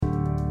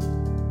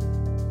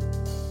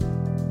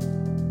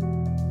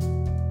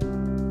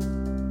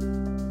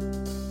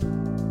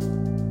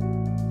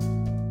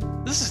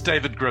is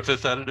David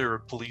Griffith, editor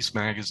of Police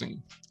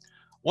Magazine.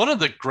 One of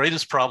the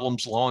greatest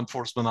problems law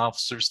enforcement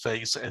officers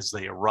face as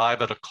they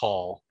arrive at a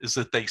call is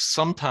that they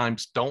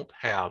sometimes don't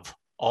have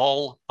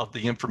all of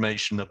the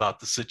information about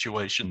the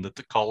situation that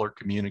the caller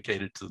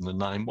communicated to the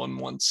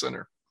 911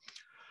 center.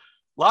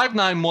 Live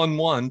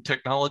 911,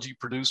 technology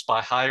produced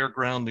by Higher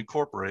Ground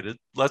Incorporated,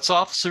 lets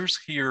officers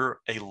hear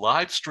a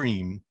live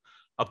stream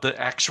of the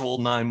actual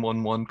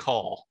 911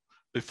 call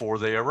before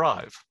they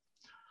arrive.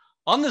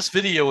 On this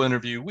video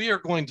interview, we are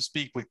going to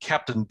speak with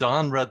Captain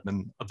Don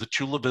Redmond of the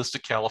Chula Vista,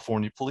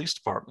 California Police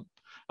Department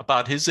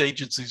about his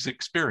agency's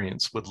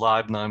experience with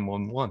Live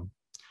 911.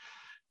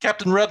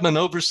 Captain Redmond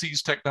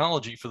oversees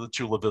technology for the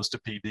Chula Vista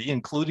PD,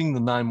 including the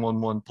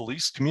 911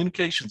 Police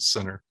Communications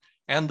Center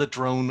and the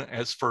Drone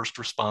as First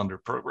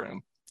Responder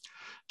program.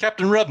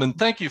 Captain Redmond,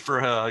 thank you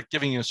for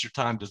giving us your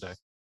time today.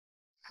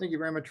 Thank you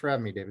very much for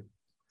having me, David.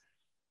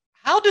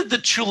 How did the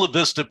Chula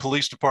Vista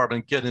Police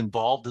Department get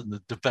involved in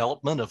the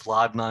development of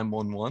Live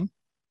 911?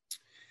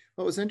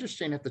 Well, it was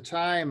interesting at the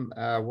time.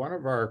 One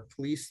of our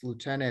police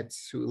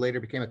lieutenants, who later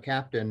became a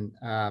captain,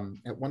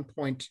 at one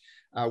point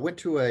went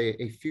to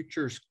a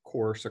futures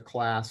course, a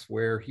class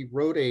where he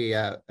wrote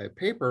a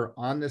paper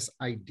on this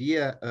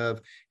idea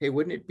of, hey,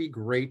 wouldn't it be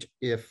great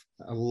if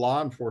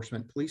law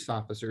enforcement police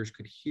officers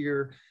could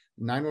hear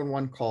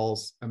 911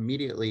 calls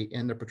immediately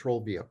in their patrol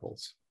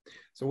vehicles?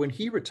 So when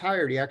he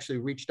retired, he actually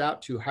reached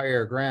out to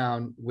Higher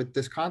Ground with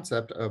this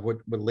concept of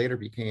what later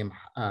became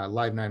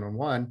Live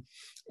 911.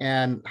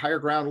 And Higher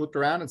Ground looked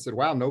around and said,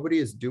 wow, nobody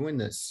is doing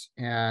this.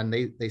 And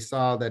they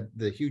saw that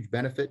the huge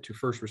benefit to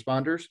first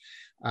responders.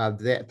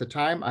 At the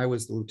time, I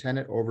was the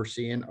lieutenant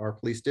overseeing our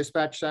police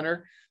dispatch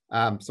center.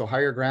 So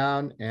Higher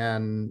Ground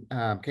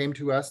came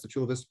to us, the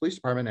Chula Vista Police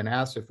Department, and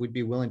asked if we'd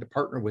be willing to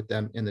partner with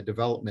them in the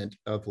development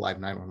of Live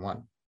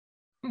 911.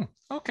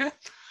 Okay.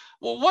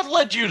 Well, what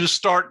led you to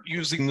start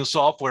using the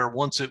software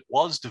once it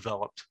was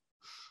developed?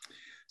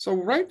 So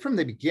right from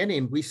the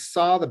beginning, we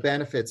saw the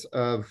benefits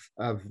of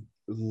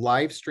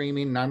live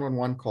streaming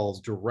 911 calls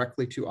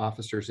directly to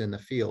officers in the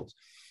field.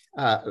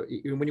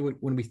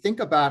 When we think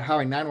about how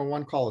a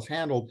 911 call is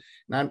handled,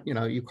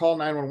 you call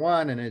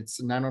 911 and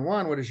it's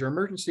 911. What is your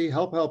emergency?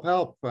 Help, help,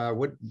 help.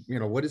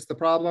 What is the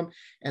problem?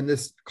 And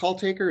this call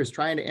taker is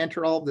trying to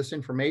enter all of this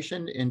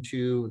information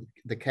into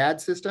the CAD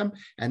system,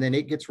 and then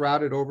it gets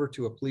routed over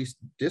to a police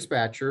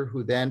dispatcher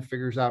who then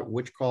figures out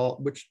which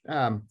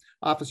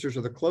officers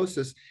are the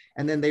closest,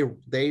 and then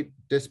they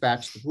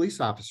dispatch the police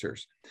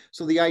officers.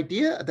 So the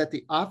idea that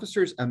the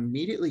officers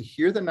immediately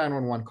hear the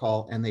 911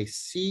 call and they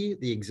see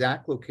the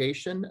exact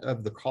location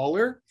of the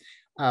caller,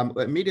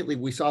 immediately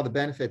we saw the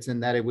benefits in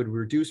that it would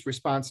reduce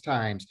response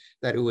times,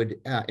 that it would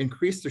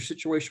increase their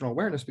situational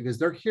awareness because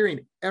they're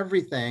hearing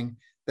everything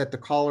that the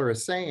caller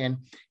is saying,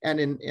 and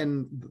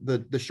in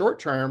the short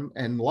term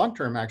and long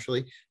term,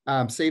 actually,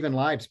 saving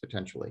lives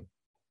potentially.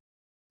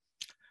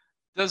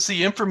 Does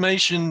the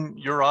information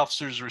your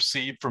officers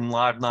receive from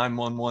Live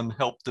 911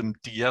 help them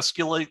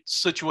de-escalate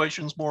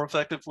situations more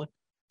effectively?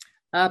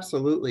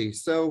 Absolutely.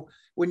 So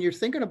when you're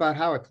thinking about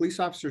how a police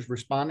officer is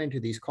responding to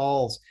these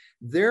calls,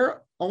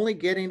 they're only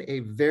getting a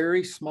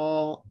very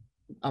small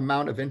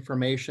amount of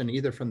information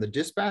either from the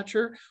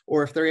dispatcher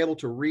or if they're able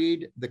to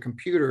read the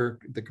computer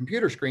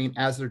screen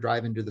as they're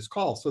driving to this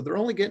call. So they're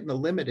only getting a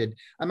limited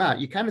amount.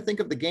 You kind of think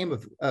of the game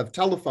of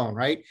telephone,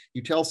 right?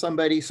 You tell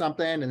somebody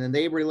something and then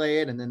they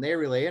relay it and then they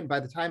relay it. And by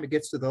the time it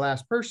gets to the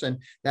last person,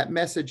 that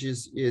message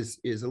is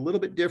a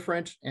little bit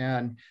different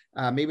and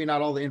maybe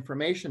not all the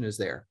information is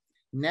there.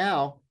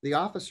 Now, the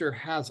officer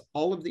has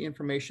all of the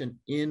information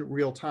in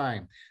real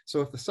time.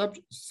 So if the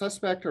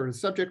suspect or the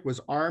subject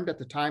was armed at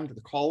the time that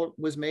the call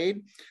was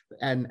made,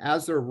 and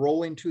as they're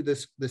rolling to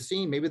the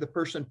scene, maybe the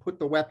person put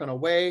the weapon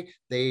away,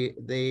 they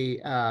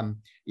have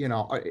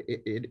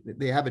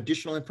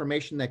additional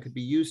information that could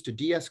be used to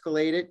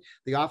de-escalate it.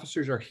 The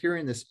officers are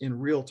hearing this in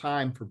real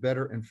time for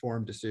better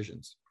informed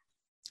decisions.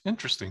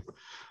 Interesting.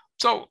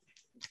 So,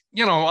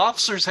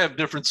 officers have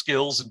different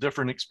skills and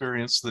different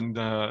experience than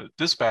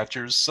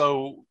dispatchers.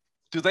 So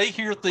do they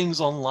hear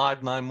things on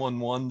Live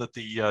 911 that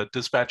the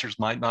dispatchers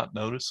might not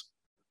notice?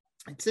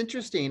 It's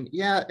interesting.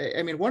 Yeah.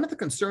 I mean, one of the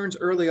concerns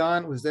early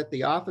on was that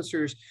the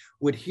officers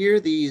would hear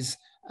these,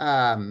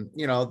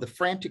 the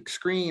frantic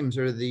screams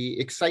or the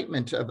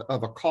excitement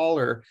of a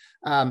caller,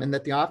 and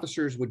that the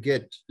officers would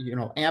get,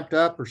 amped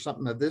up or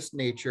something of this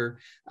nature.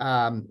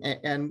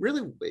 And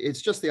really,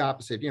 it's just the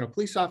opposite.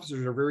 Police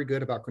officers are very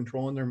good about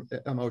controlling their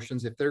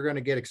emotions. If they're going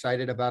to get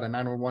excited about a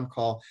 911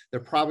 call, they're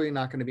probably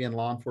not going to be in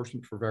law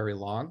enforcement for very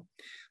long.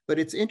 But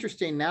it's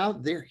interesting now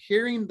they're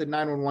hearing the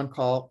 911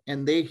 call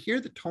and they hear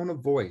the tone of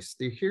voice.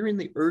 They're hearing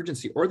the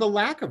urgency or the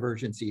lack of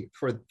urgency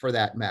for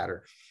that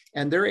matter.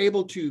 And they're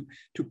able to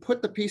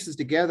put the pieces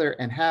together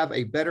and have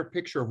a better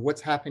picture of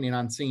what's happening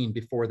on scene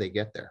before they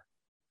get there.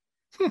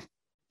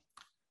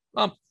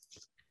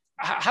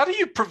 How do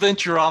you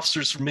prevent your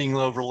officers from being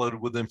overloaded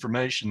with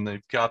information?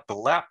 They've got the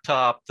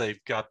laptop,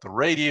 they've got the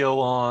radio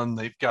on,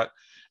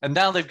 and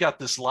now they've got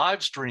this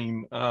live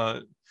stream.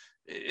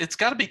 It's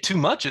got to be too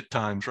much at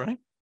times, right?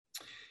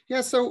 Yeah,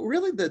 so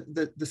really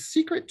the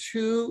secret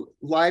to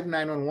Live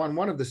 911,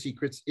 one of the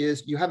secrets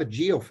is you have a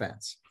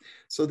geofence.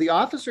 So the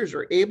officers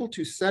are able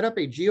to set up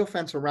a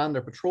geofence around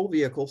their patrol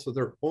vehicle so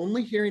they're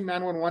only hearing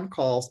 911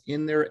 calls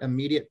in their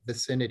immediate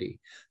vicinity.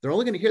 They're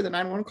only going to hear the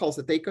 911 calls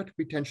that they could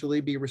potentially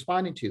be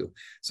responding to.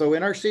 So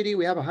in our city,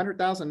 we have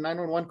 100,000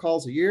 911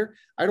 calls a year.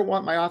 I don't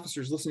want my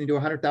officers listening to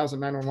 100,000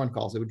 911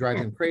 calls. It would drive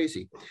them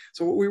crazy.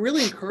 So what we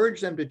really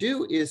encourage them to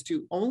do is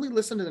to only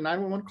listen to the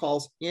 911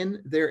 calls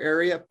in their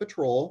area of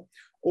patrol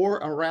or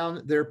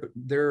around their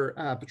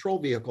patrol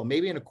vehicle,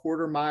 maybe in a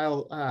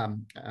quarter-mile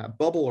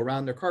bubble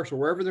around their car. So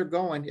wherever they're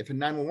going, if a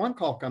 911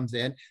 call comes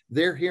in,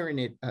 they're hearing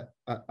it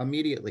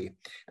immediately.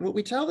 And what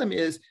we tell them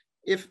is,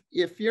 if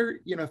you're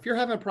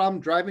having a problem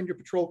driving your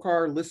patrol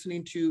car,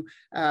 listening to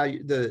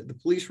the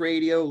police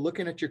radio,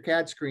 looking at your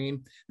CAD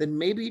screen, then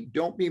maybe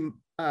don't be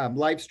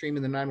live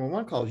streaming the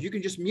 911 calls. You can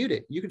just mute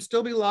it. You can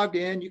still be logged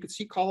in. You can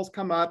see calls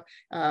come up,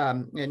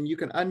 and you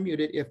can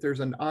unmute it if there's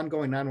an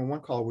ongoing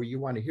 911 call where you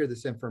want to hear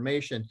this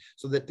information,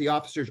 so that the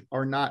officers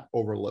are not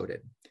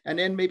overloaded. And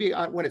then maybe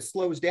when it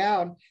slows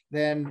down,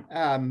 then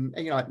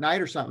at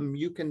night or something,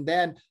 you can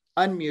then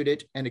unmute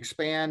it and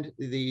expand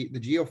the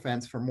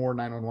geofence for more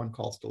 911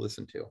 calls to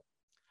listen to.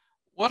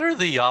 What are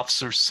the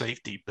officer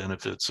safety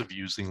benefits of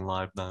using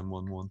Live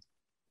 911?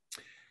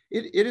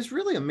 It is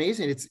really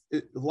amazing.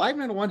 Live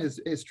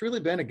 911 has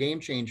truly been a game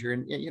changer.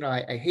 And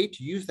I hate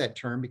to use that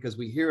term because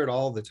we hear it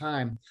all the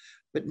time,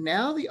 but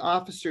now the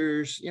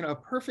officers, a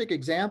perfect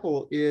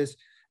example is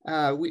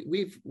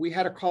we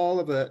had a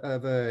call of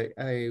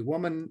a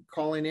woman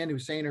calling in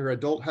who's saying her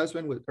adult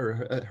husband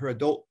or her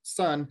adult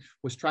son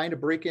was trying to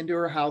break into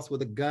her house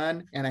with a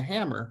gun and a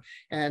hammer,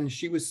 and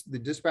the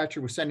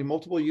dispatcher was sending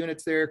multiple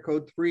units there,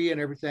 code 3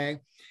 and everything.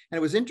 And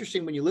it was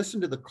interesting when you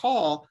listen to the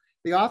call.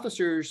 The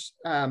officers,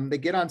 they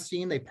get on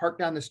scene, they park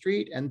down the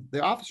street, and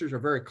the officers are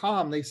very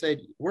calm. They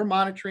said, we're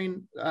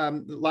monitoring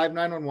Live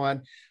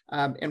 911.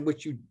 And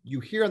what you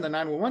hear on the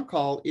 911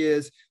 call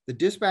is the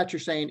dispatcher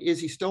saying, is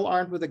he still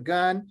armed with a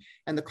gun?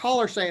 And the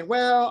caller saying,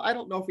 well, I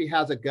don't know if he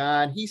has a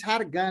gun. He's had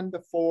a gun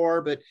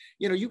before, but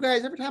you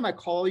guys, every time I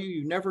call you,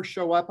 you never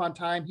show up on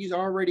time. He's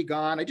already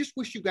gone. I just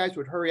wish you guys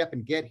would hurry up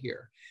and get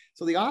here.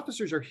 So the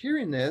officers are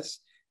hearing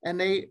this. And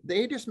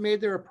they just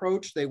made their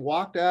approach. They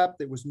walked up.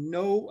 There was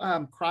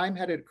no crime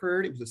had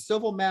occurred. It was a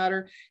civil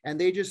matter, and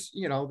they just,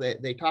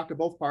 they talked to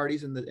both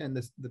parties, and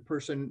the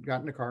person got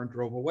in the car and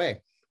drove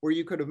away. Where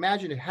you could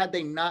imagine, had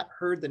they not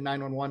heard the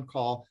 911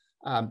 call,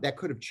 that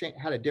could have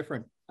had a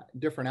different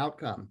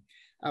outcome.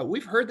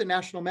 We've heard the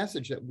national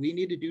message that we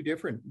need to do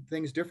different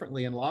things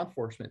differently in law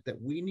enforcement,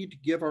 that we need to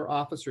give our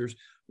officers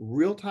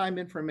real-time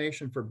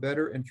information for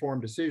better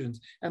informed decisions.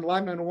 And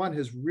Live 911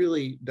 has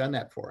really done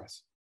that for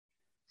us.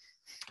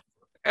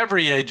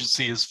 Every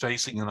agency is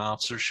facing an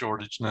officer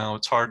shortage now.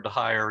 It's hard to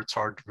hire. It's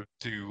hard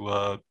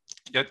to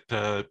get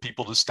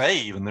people to stay,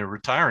 even they're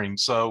retiring.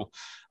 So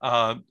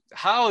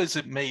how has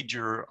it made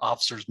your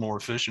officers more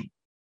efficient?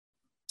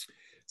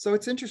 So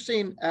it's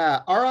interesting.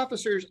 Our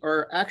officers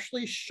are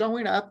actually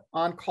showing up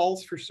on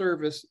calls for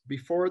service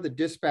before the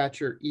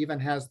dispatcher even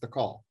has the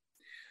call.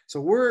 So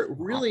we're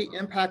really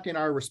impacting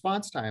our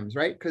response times,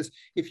 right? Because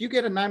if you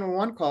get a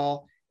 911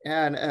 call,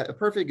 and a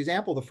perfect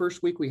example, the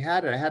first week we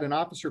had it, I had an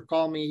officer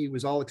call me. He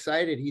was all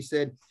excited. He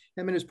said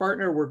him and his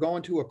partner were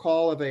going to a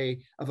call of a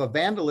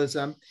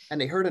vandalism,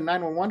 and they heard a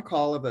 911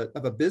 call of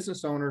a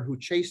business owner who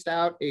chased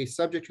out a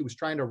subject who was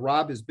trying to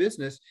rob his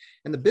business.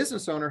 And the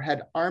business owner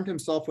had armed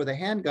himself with a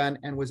handgun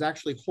and was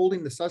actually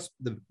holding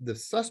the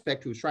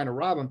suspect who was trying to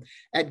rob him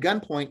at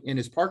gunpoint in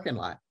his parking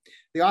lot.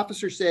 The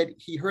officer said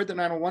he heard the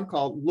 911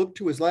 call, looked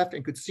to his left,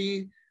 and could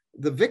see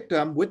the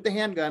victim with the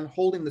handgun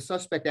holding the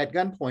suspect at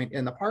gunpoint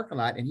in the parking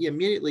lot, and he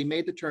immediately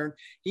made the turn.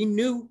 He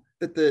knew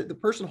that the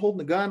person holding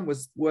the gun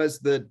was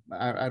the,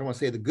 I don't want to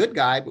say the good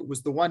guy, but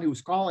was the one who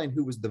was calling,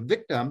 who was the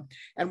victim,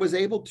 and was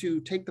able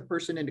to take the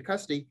person into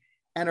custody.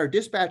 And our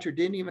dispatcher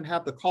didn't even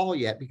have the call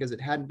yet because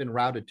it hadn't been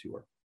routed to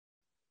her.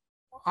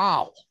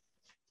 Wow.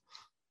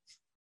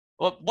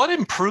 Well, what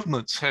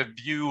improvements have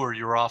you or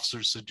your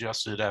officers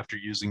suggested after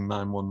using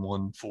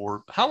 911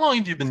 for? How long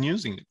have you been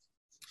using it?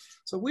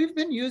 So we've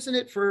been using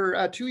it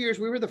for 2 years.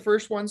 We were the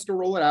first ones to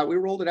roll it out. We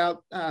rolled it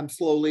out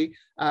slowly,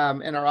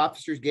 and our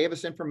officers gave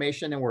us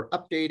information, and we're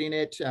updating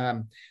it.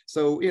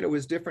 So it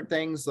was different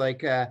things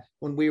like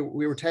when we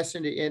were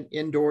testing it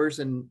indoors,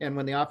 and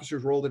when the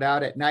officers rolled it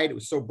out at night, it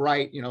was so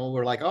bright,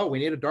 we're like, oh, we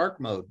need a dark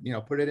mode,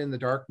 put it in the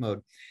dark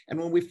mode. And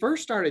when we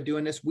first started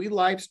doing this, we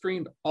live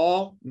streamed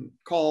all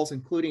calls,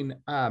 including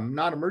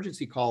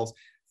non-emergency calls,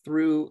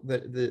 through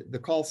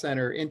the call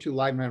center into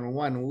Live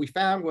 911. What we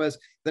found was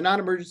the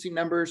non-emergency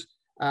numbers,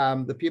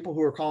 the people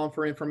who were calling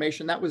for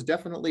information, that was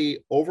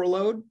definitely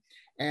overload.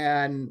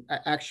 And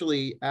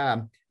actually,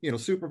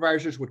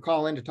 supervisors would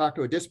call in to talk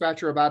to a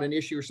dispatcher about an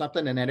issue or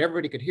something, and then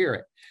everybody could hear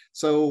it.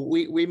 So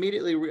we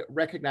immediately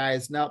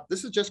recognized, now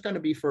this is just going to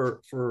be for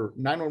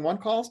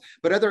 911 calls,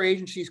 but other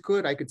agencies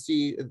I could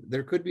see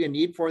there could be a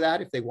need for that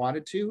if they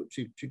wanted to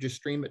just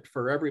stream it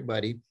for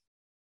everybody.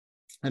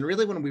 And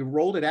really, when we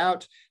rolled it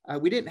out,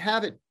 we didn't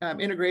have it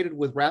integrated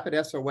with Rapid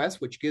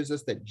SOS, which gives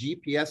us that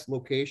GPS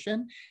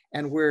location,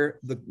 and where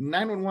the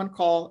 911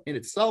 call in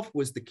itself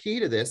was the key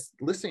to this,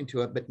 listening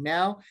to it. But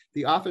now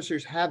the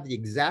officers have the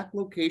exact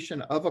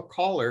location of a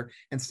caller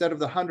instead of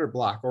the 100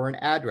 block or an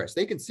address.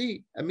 They can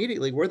see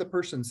immediately where the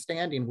person's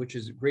standing, which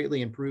has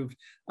greatly improved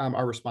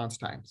our response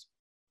times.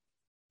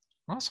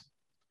 Awesome.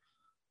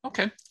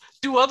 Okay.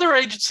 Do other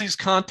agencies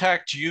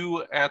contact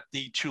you at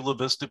the Chula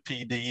Vista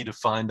PD to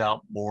find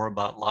out more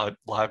about Live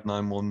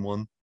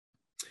 911?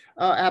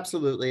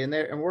 Absolutely, and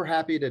we're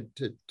happy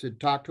to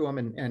talk to them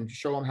and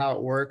show them how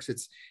it works.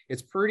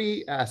 It's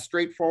pretty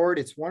straightforward.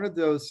 It's one of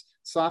those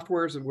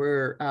softwares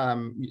where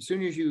as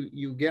soon as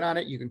you get on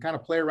it, you can kind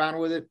of play around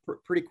with it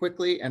pretty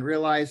quickly and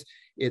realize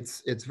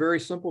it's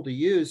very simple to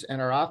use.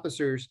 And our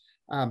officers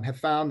have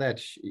found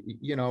that,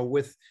 you know,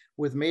 with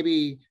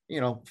maybe, you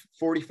know,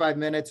 45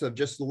 minutes of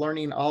just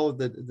learning all of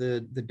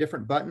the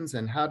different buttons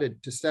and how to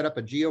set up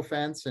a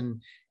geofence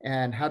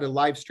and how to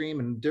live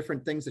stream and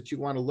different things that you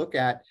want to look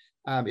at,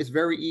 it's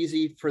very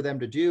easy for them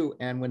to do.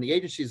 And when the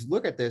agencies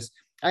look at this,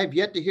 I have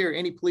yet to hear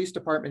any police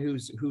department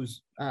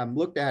who's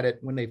looked at it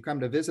when they've come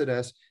to visit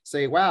us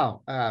say,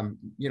 wow,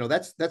 you know,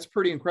 that's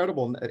pretty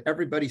incredible.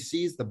 Everybody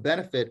sees the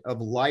benefit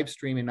of live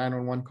streaming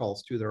 911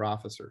 calls to their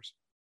officers.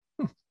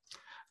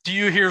 Do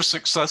you hear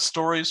success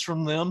stories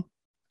from them?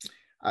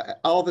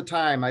 All the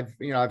time. I've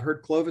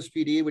heard Clovis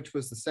PD, which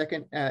was the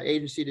second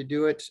agency to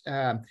do it.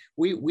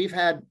 We've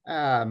had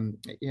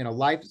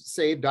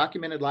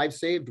documented life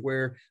saved,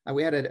 where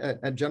we had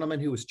a gentleman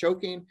who was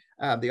choking.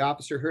 The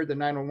officer heard the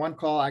 911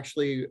 call,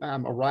 actually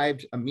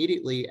arrived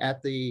immediately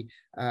at the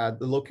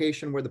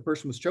location where the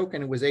person was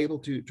choking and was able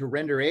to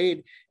render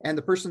aid. And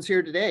the person's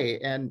here today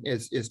and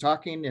is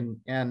talking,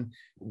 and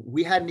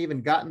we hadn't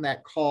even gotten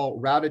that call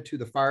routed to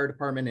the fire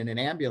department in an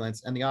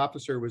ambulance, and the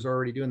officer was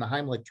already doing the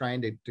Heimlich trying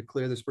to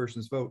clear this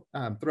person's throat,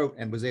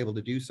 and was able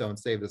to do so and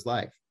save his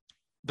life.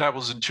 That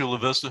was in Chula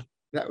Vista?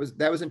 That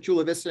was in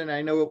Chula Vista, and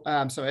I know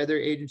some other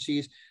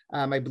agencies.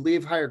 I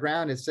believe Higher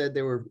Ground has said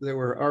there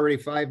were already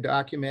 5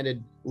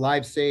 documented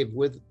lives saved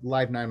with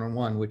Live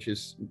 911, which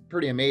is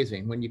pretty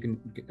amazing when you can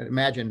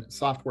imagine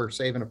software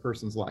saving a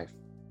person's life.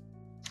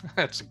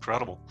 That's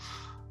incredible.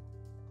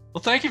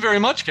 Well, thank you very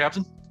much,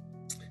 Captain.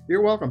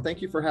 You're welcome.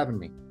 Thank you for having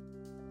me.